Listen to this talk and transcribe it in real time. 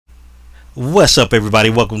What's up, everybody?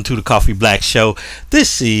 Welcome to the Coffee Black Show.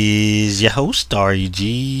 This is your host,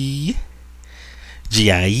 R-E-G,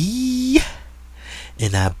 G-I-E,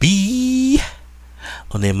 N-I-B,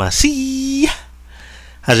 on M-I-C.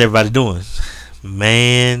 How's everybody doing?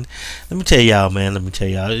 Man, let me tell y'all,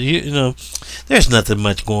 you know, there's nothing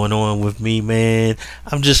much going on with me, man.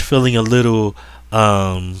 I'm just feeling a little,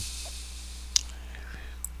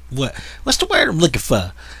 what's the word I'm looking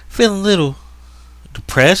for? Feeling a little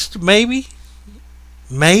depressed, maybe.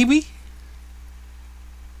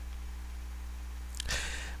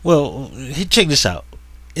 Well, check this out.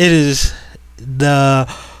 It is the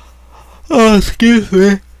excuse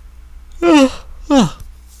me.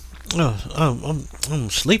 I'm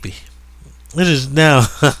sleepy. It is now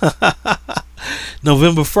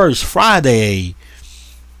November 1st, Friday.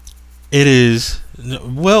 It is,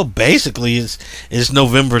 well, basically it's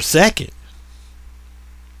November 2nd.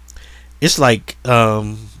 It's like,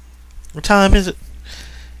 what time is it?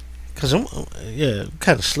 Cause I'm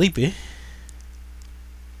kind of sleepy.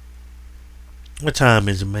 What time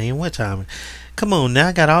is it, man? What time? Come on now,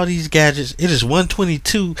 I got all these gadgets. It is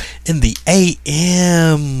 1:22 in the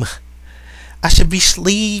a.m. I should be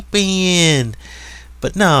sleeping.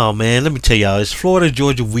 But no, man, let me tell y'all, it's Florida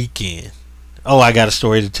Georgia weekend. Oh, I got a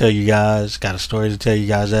story to tell you guys.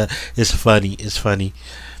 That it's funny.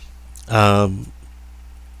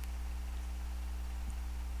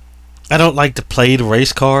 I don't like to play the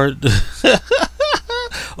race card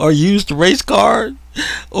or use the race card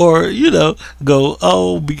or, go,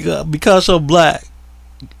 oh, because I'm black.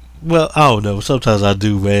 Well, I don't know. Sometimes I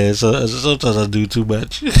do, man. Sometimes I do too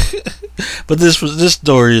much. But this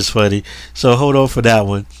story is funny. So hold on for that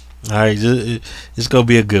one. All right. It's going to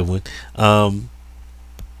be a good one.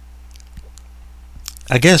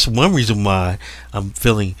 I guess one reason why I'm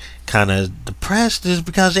feeling kind of depressed is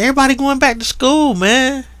because everybody going back to school,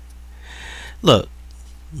 man. Look,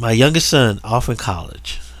 my youngest son off in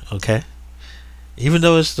college, okay? Even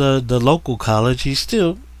though it's the local college, he's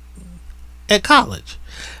still at college.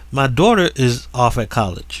 My daughter is off at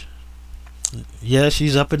college. Yeah,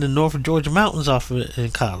 she's up in the North Georgia mountains off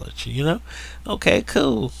in college, Okay,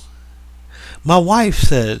 cool. My wife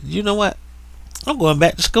said, you know what? I'm going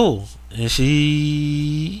back to school. And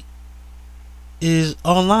she is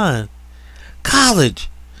online.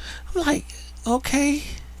 College. I'm like, okay.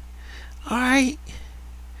 Alright.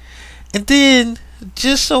 And then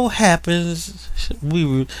just so happens we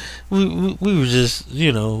were just,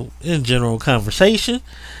 in general conversation,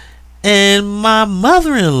 and my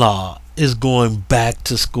mother-in-law is going back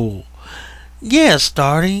to school. Yeah,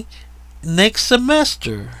 starting next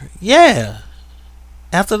semester. Yeah.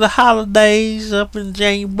 After the holidays up in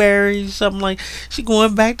January, something like, she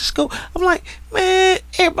going back to school. I'm like, man,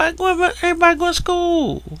 everybody going to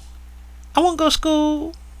school. I want to go to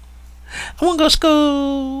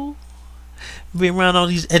school. Be around all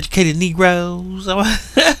these educated Negroes. I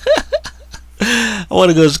want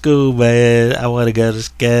to go to school, man. I want to go to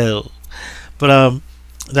school. But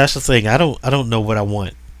that's the thing. I don't know what I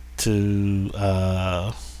want to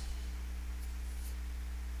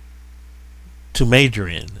major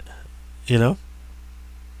in.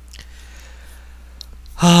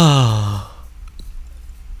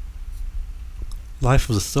 Life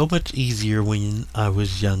was so much easier when I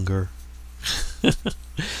was younger. I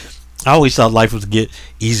always thought life would get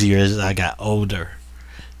easier as I got older.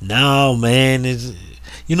 No, man,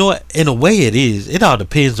 you know what? In a way, it is. It all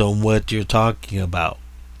depends on what you're talking about.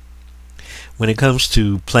 When it comes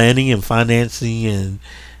to planning and financing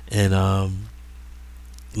and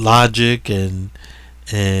logic and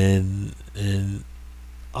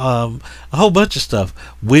a whole bunch of stuff,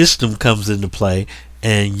 wisdom comes into play,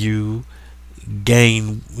 and you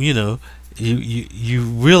gain. You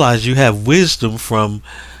realize you have wisdom from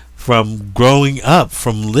growing up,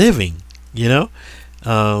 from living, yeah,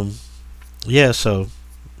 so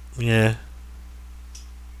yeah.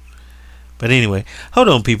 But anyway, hold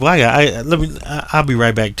on, people. I'll be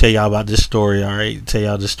right back. Tell y'all about this story. All right, tell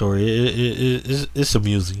y'all this story. It's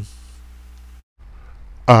amusing.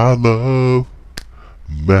 I love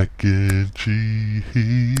mac and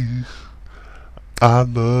cheese. I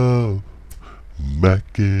love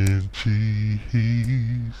mac and cheese.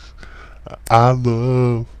 I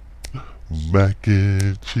love mac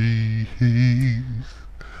and cheese.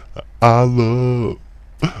 I love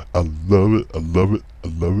it. I love it. Love it.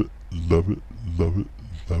 Love it. Love it. Love it.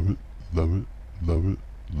 Love it. Love it.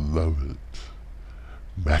 Love it.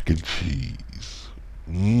 Mac and cheese.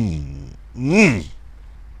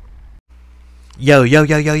 Yo.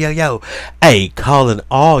 Hey, calling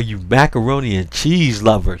all you macaroni and cheese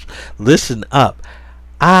lovers. Listen up.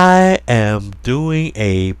 I am doing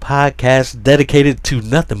a podcast dedicated to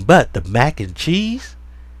nothing but the mac and cheese.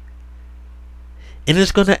 And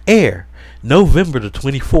it's going to air November the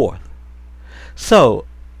 24th. So,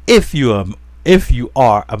 if you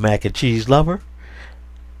are a mac and cheese lover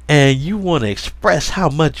and you want to express how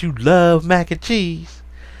much you love mac and cheese,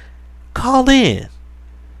 call in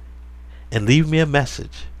and leave me a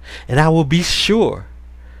message. And I will be sure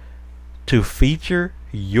to feature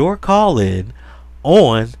your call in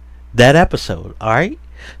on that episode. Alright?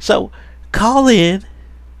 So call in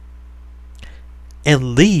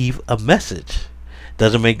and leave a message.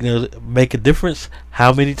 Doesn't make a difference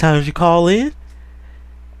how many times you call in.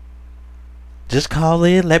 Just call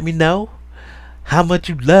in, let me know how much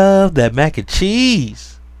you love that mac and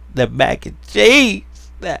cheese. That mac and cheese.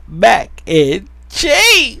 That mac and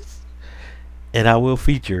cheese. And I will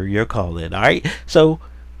feature your call in. Alright? So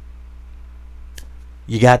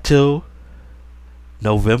you got till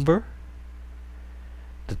November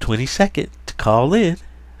the 22nd to call in.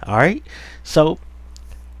 Alright? So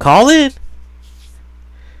call in.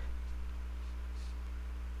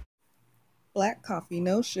 Black coffee,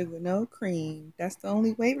 no sugar, no cream. That's the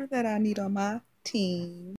only waiver that I need on my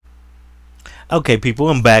team. Okay, people,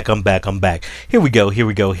 I'm back. Here we go.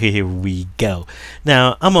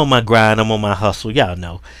 Now, I'm on my grind. I'm on my hustle. Y'all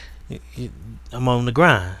know. I'm on the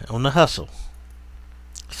grind, on the hustle.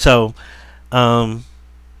 So,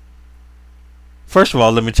 first of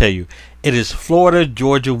all, let me tell you, it is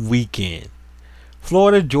Florida-Georgia weekend.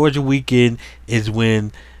 Florida-Georgia weekend is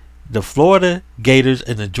when the Florida Gators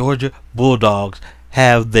and the Georgia Bulldogs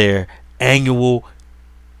have their annual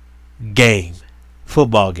game,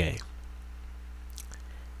 football game.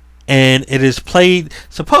 And it is played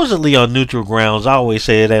supposedly on neutral grounds. I always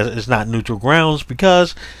say it's not neutral grounds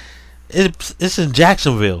because it's in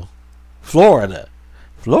Jacksonville, Florida.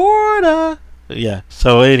 Yeah.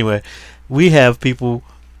 So anyway, we have people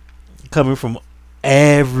coming from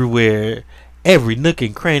everywhere, every nook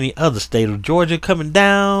and cranny of the state of Georgia, coming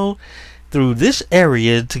down through this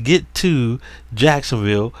area to get to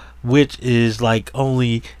Jacksonville, which is like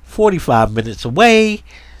only 45 minutes away.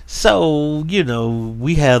 So, you know,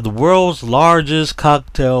 we have the world's largest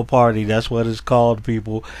cocktail party. That's what it's called,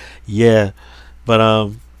 people. Yeah.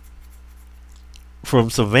 But from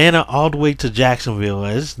Savannah all the way to Jacksonville,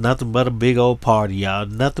 it's nothing but a big old party, y'all.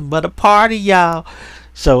 Nothing but a party, y'all.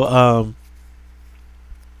 So,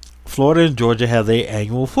 Florida and Georgia have their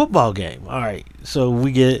annual football game. All right, so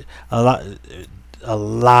we get a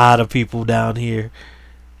lot of people down here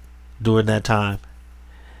during that time.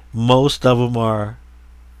 Most of them are,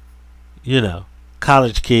 you know,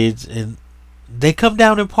 college kids, and they come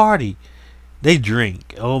down and party. They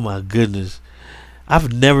drink. Oh my goodness,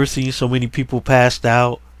 I've never seen so many people passed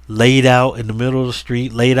out, laid out in the middle of the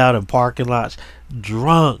street, laid out in parking lots,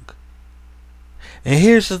 drunk. And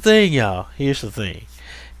here's the thing, y'all. Here's the thing.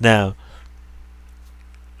 Now,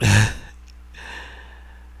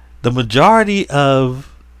 the majority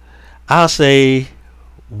of, I'll say,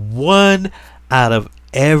 1 out of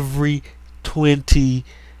every 20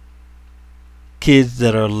 kids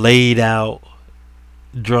that are laid out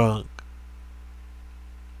drunk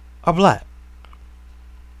are black.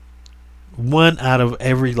 1 out of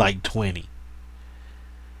every 20.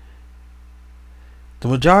 The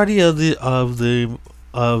majority of the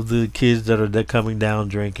kids that are coming down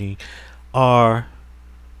drinking are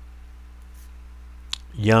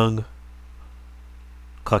young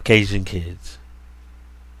Caucasian kids,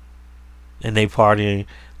 and they partying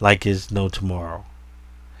like it's no tomorrow.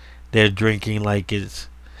 They're drinking like it's,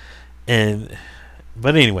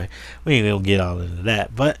 but anyway, we ain't gonna get all into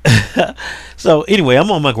that. But so anyway, I'm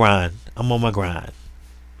on my grind.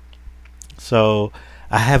 So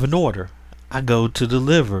I have an order. I go to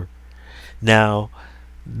deliver. Now,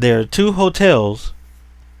 there are 2 hotels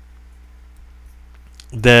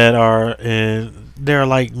that are they're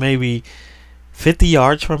like maybe 50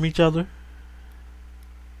 yards from each other.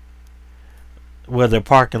 Well, their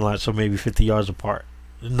parking lots are maybe 50 yards apart.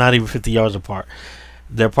 Not even 50 yards apart.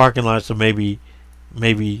 Their parking lots are maybe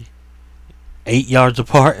 8 yards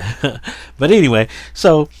apart. But anyway,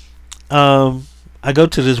 so I go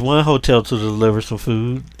to this one hotel to deliver some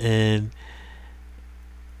food, and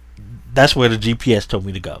that's where the GPS told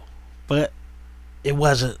me to go. But it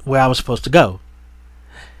wasn't where I was supposed to go.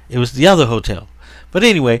 It was the other hotel. But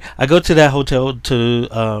anyway, I go to that hotel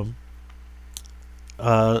to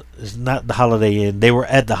it's not the Holiday Inn. They were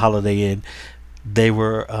at the Holiday Inn. They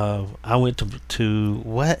were I went to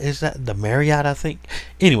what is that? The Marriott, I think.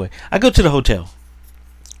 Anyway, I go to the hotel.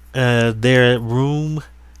 They're at room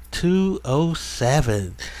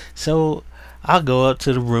 207. So I'll go up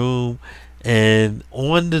to the room, and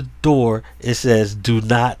on the door it says "Do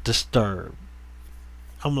not disturb."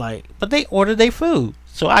 I'm like, but they ordered their food.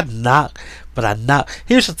 So I knock, but I knock.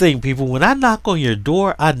 Here's the thing, people. When I knock on your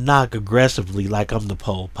door, I knock aggressively like I'm the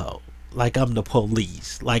po-po. Like I'm the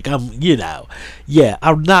police. Like I'm, Yeah,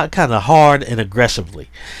 I knock kind of hard and aggressively.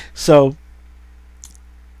 So,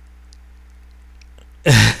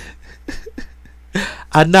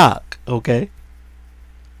 I knock, okay?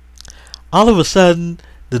 All of a sudden,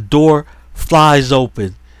 the door flies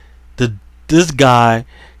open. This guy,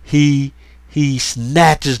 he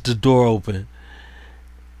snatches the door open.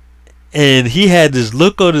 And he had this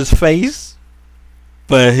look on his face.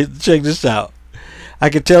 But check this out. I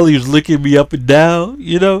could tell he was looking me up and down,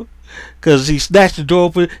 because he snatched the door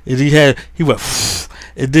open and he went,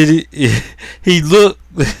 and then he looked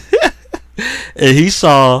and he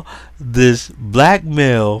saw this black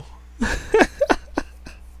male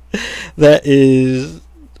that is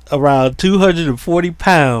around 240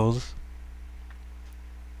 pounds,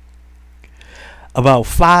 about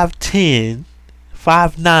 5'10",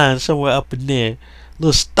 5'9", somewhere up in there,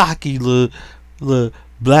 little stocky little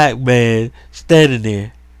black man standing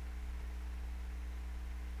there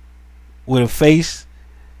with a face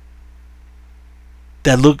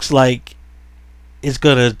that looks like it's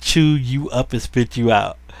gonna chew you up and spit you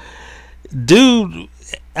out. Dude,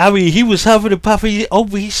 I mean, he was huffing and puffing.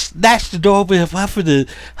 He snatched the door open,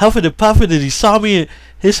 huffing and puffing, and he saw me, and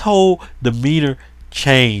his whole demeanor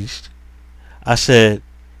changed. I said,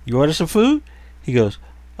 "You order some food?" He goes,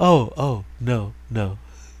 "Oh, no."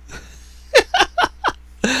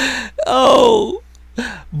 Oh,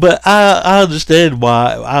 but I understand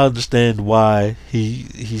why. I understand why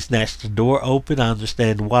he snatched the door open. I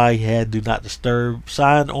understand why he had "Do Not Disturb"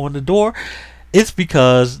 sign on the door. It's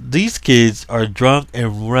because these kids are drunk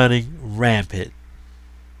and running rampant.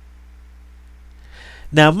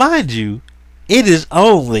 Now, mind you, it is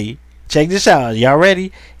only, check this out, y'all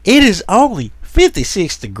ready? It is only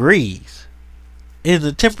 56 degrees. And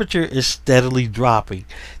the temperature is steadily dropping.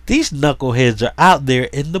 These knuckleheads are out there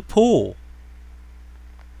in the pool.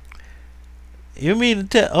 You mean to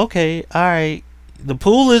tell? Okay, alright. The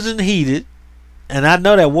pool isn't heated. And I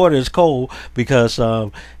know that water is cold because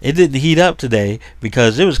it didn't heat up today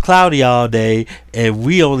because it was cloudy all day. And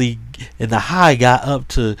the high got up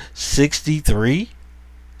to 63,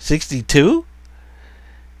 62.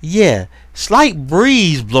 Yeah, slight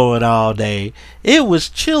breeze blowing all day. It was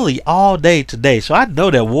chilly all day today, so I know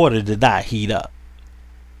that water did not heat up.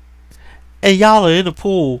 And y'all are in the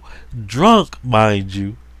pool, drunk, mind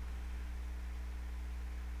you.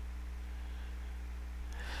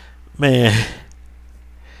 Man,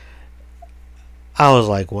 I was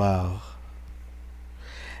like, wow.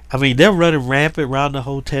 I mean, they're running rampant around the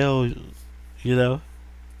hotel, And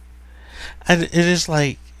it is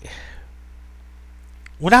like,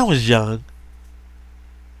 when I was young,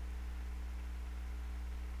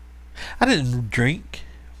 I didn't drink,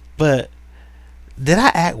 but did I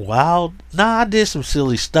act wild? Nah, I did some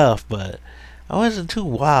silly stuff, but I wasn't too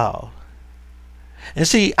wild. And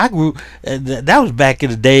see, I grew. That was back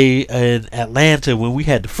in the day in Atlanta when we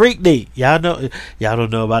had the Freaknik. Y'all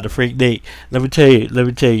don't know about the Freaknik. Let me tell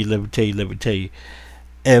you.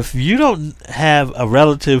 If you don't have a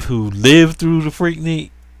relative who lived through the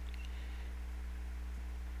Freaknik,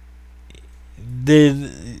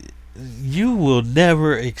 then you will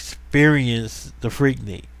never experience the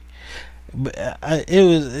Freaknik.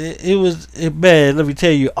 Man, let me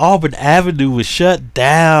tell you, Auburn Avenue was shut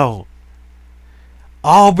down.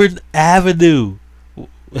 Auburn Avenue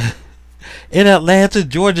in Atlanta,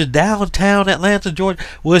 Georgia, downtown Atlanta, Georgia,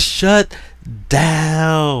 was shut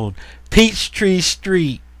down. Peachtree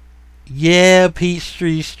Street,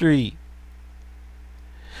 Peachtree Street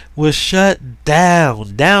was shut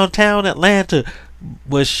down. Downtown Atlanta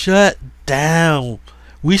was shut down.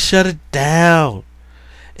 We shut it down.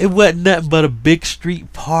 It wasn't nothing but a big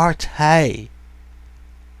street party.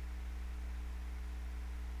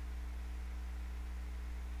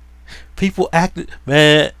 People acted,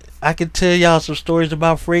 man. I can tell y'all some stories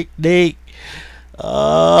about Freaknik.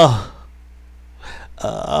 But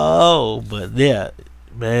yeah,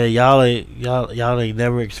 man, y'all ain't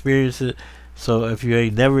never experienced it. So if you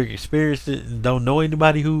ain't never experienced it and don't know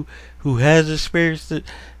anybody who has experienced it,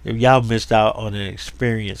 y'all missed out on an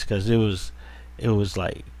experience because it was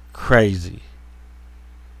like crazy.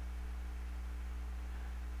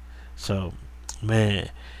 So,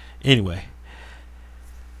 man, anyway,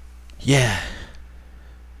 yeah.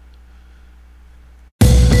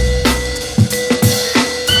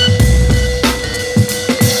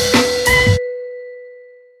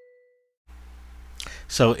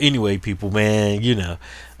 So anyway, people, man,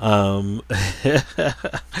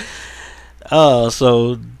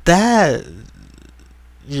 so that,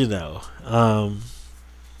 you know,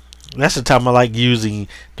 that's the time I like using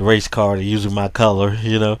the race card or using my color,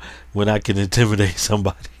 when I can intimidate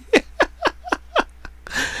somebody.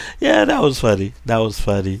 Yeah, that was funny.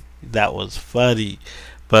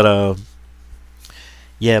 But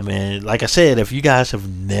yeah, man. Like I said, if you guys have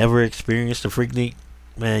never experienced a Freaknik,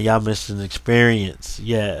 man, y'all missed an experience.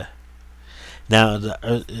 Yeah. Now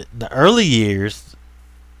the early years,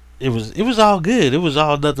 it was all good. It was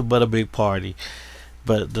all nothing but a big party.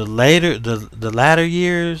 But the latter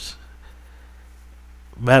years,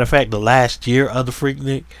 matter of fact, the last year of the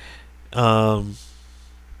Freaknik,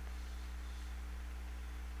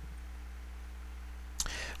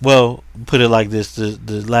 well, put it like this: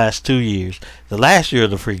 the last 2 years, the last year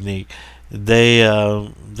of the Freaknik, they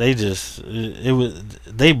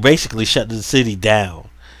basically shut the city down.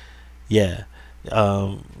 Yeah,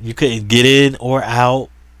 you couldn't get in or out,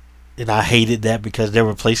 and I hated that because there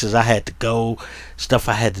were places I had to go, stuff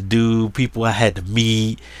I had to do, people I had to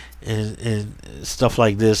meet, and stuff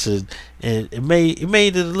like this, and it made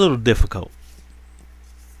it a little difficult.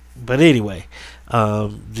 But anyway,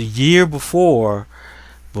 the year before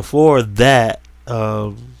that,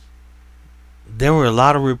 there were a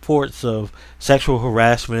lot of reports of sexual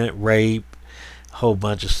harassment, rape, a whole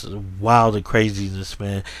bunch of wild and craziness,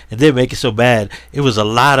 man. And then make it so bad, it was a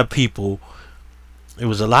lot of people. It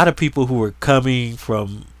was a lot of people who were coming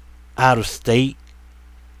from out of state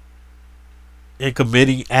and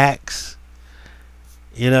committing acts,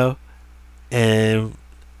 and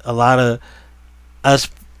a lot of us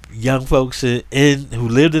young folks who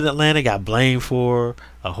lived in Atlanta got blamed for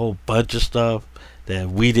a whole bunch of stuff that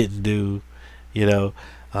we didn't do, but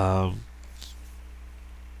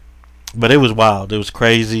it was wild. It was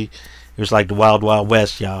crazy. It was like the Wild Wild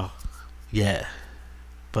West, y'all. Yeah,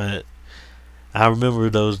 but I remember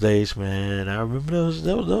those days, man. I remember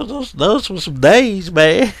those were some days,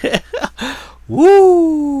 man.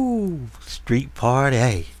 Woo! Street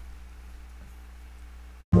party.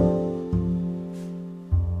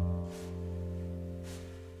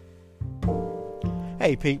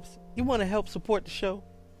 Hey peeps, you want to help support the show?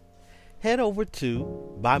 Head over to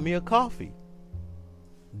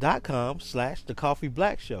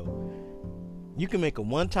buymeacoffee.com/thecoffeeblackshow. You can make a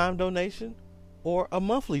one-time donation or a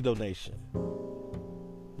monthly donation.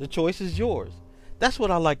 The choice is yours. That's what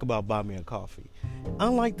I like about Buy Me a Coffee.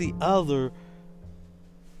 Unlike the other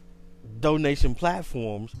donation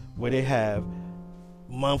platforms where they have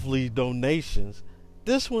monthly donations,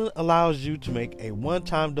 this one allows you to make a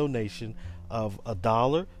one-time donation of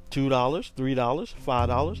 $1, $2, $3,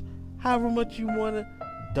 $5, however much you want to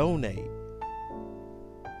donate.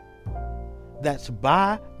 That's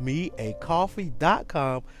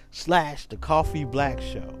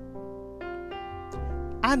buymeacoffee.com/thecoffeeblackshow.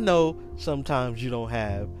 I know sometimes you don't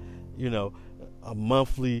have, a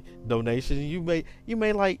monthly donation. You may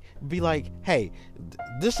be like, hey,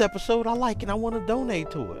 this episode I like and I want to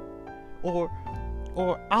donate to it, or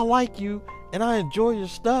I like you and I enjoy your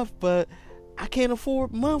stuff, but I can't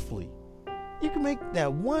afford monthly. You can make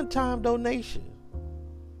that one-time donation.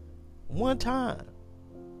 One time.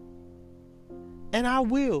 And I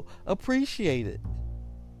will appreciate it.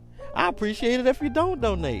 I appreciate it if you don't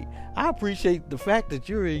donate. I appreciate the fact that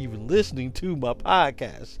you're even listening to my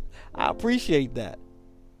podcast. I appreciate that.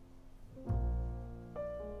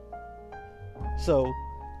 So,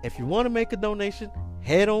 if you want to make a donation,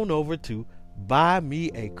 head on over to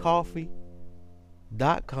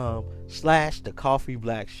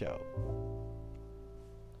buymeacoffee.com/thecoffeeblackshow.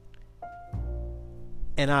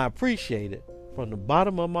 And I appreciate it from the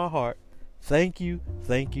bottom of my heart. Thank you,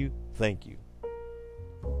 thank you, thank you.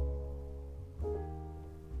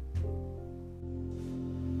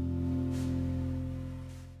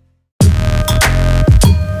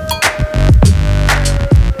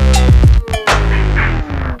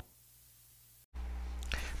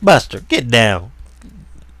 Buster, get down.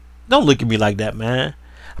 Don't look at me like that, man.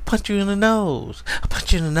 I punch you in the nose. I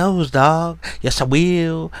punch you in the nose, dog. Yes, I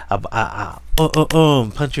will.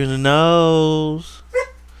 Punch you in the nose.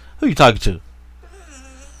 Who you talking to?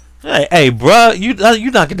 Hey, bruh, you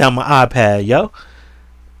knocking down my iPad, yo.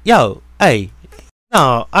 Yo, hey.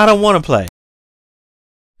 No, I don't want to play.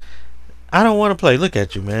 I don't want to play. Look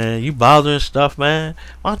at you, man. You bothering stuff, man.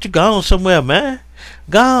 Why don't you go on somewhere, man?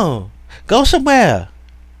 Go somewhere.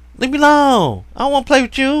 Leave me alone. I don't want to play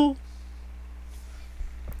with you.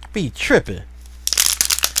 Be tripping.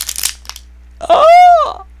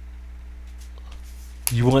 Oh!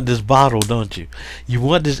 You want this bottle, don't you? You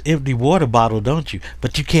want this empty water bottle, don't you?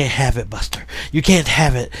 But you can't have it, Buster. You can't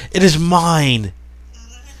have it. It is mine.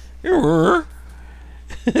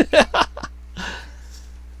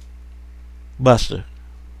 Buster.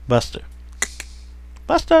 Buster.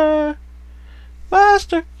 Buster.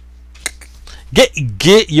 Buster.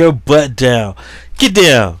 Get your butt down. Get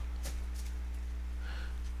down.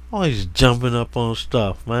 Always jumping up on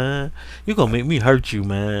stuff, man. You gonna make me hurt you,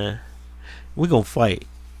 man. We gonna fight.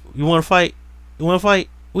 You wanna fight? You wanna fight?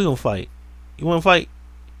 We gonna fight. You wanna fight?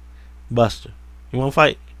 Buster. You wanna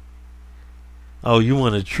fight? Oh, you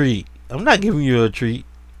want a treat. I'm not giving you a treat.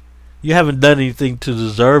 You haven't done anything to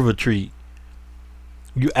deserve a treat.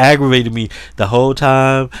 You aggravated me the whole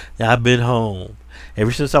time that I've been home.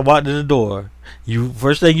 Ever since I walked in the door, you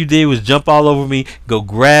first thing you did was jump all over me, go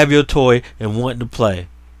grab your toy, and want to play.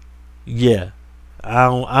 Yeah, I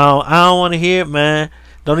don't want to hear it, man.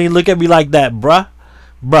 Don't even look at me like that, bruh.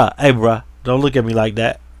 Hey, bruh, don't look at me like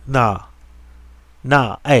that. Nah,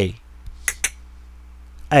 hey,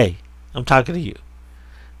 I'm talking to you.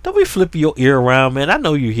 Don't be flipping your ear around, man. I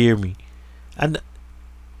know you hear me. I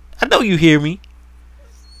know you hear me.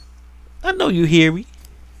 I know you hear me.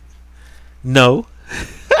 No.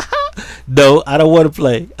 No, I don't want to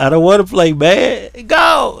play. I don't want to play, man.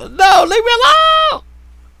 Go. No, leave me alone.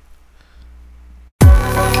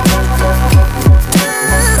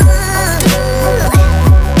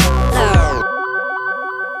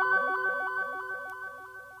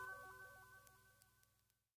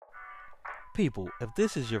 People, if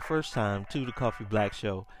this is your first time to the Coffee Black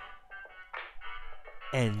Show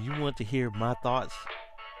and you want to hear my thoughts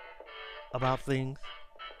about things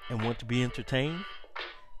and want to be entertained,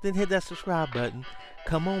 then hit that subscribe button.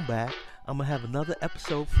 Come on back. I'm going to have another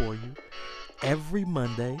episode for you every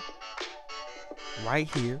Monday right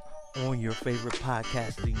here on your favorite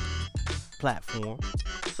podcasting platform.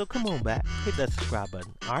 So come on back. Hit that subscribe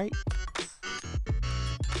button. All right?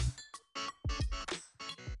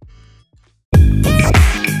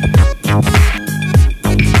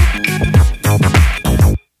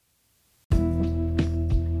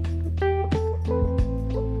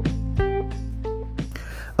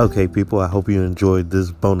 Okay, people, I hope you enjoyed this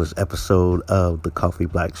bonus episode of the Coffee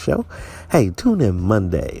Black Show. Hey, tune in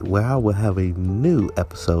Monday where I will have a new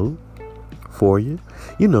episode for you.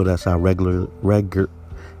 You know that's our regular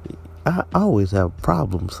I always have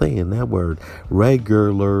problems saying that word.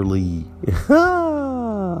 Regularly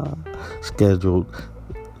scheduled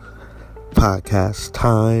podcast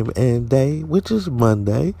time and day, which is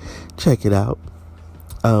Monday. Check it out.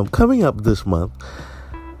 Coming up this month,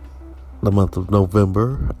 the month of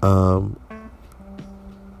November,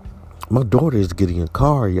 my daughter is getting a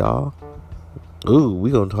car, y'all. Ooh,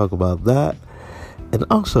 we're gonna talk about that. And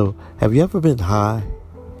also, have you ever been high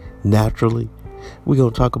naturally? We're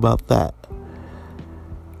gonna talk about that.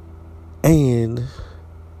 And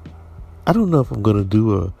I don't know if I'm gonna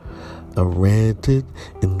do a ranted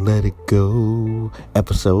and let it go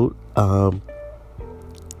episode. I'm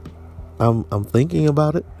thinking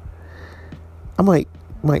about it. I might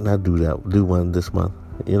not do one this month,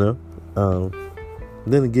 you know.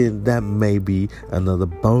 Then again, that may be another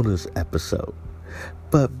bonus episode.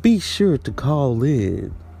 But be sure to call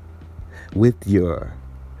in with your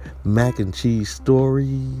mac and cheese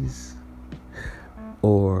stories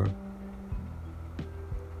or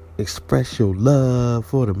express your love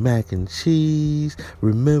for the mac and cheese.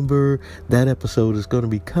 Remember, that episode is going to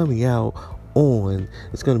be coming out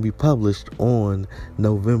it's going to be published on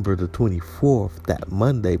November the 24th, that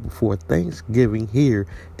Monday before Thanksgiving here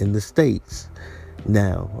in the States.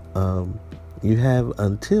 Now, you have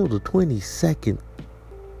until the 22nd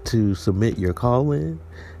to submit your call in,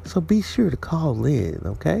 so be sure to call in,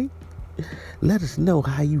 okay? Let us know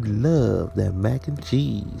how you love that mac and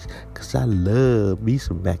cheese, because I love me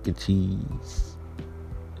some mac and cheese.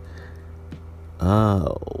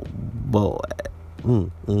 Oh, boy.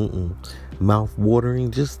 Mouth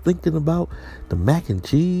watering just thinking about the mac and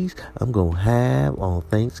cheese I'm gonna have on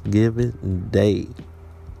Thanksgiving Day.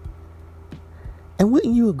 And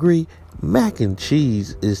wouldn't you agree, mac and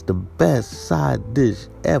cheese is the best side dish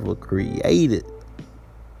ever created?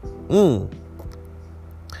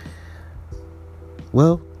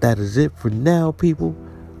 Well, that is it for now, people.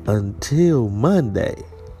 Until Monday,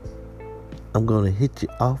 I'm going to hit you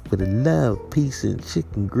off with a love, peace, and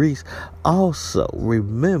chicken grease. Also,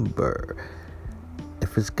 remember,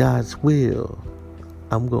 if it's God's will,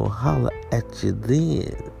 I'm going to holler at you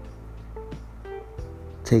then.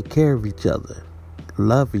 Take care of each other.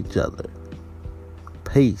 Love each other.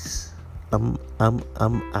 Peace. I'm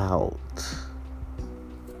out.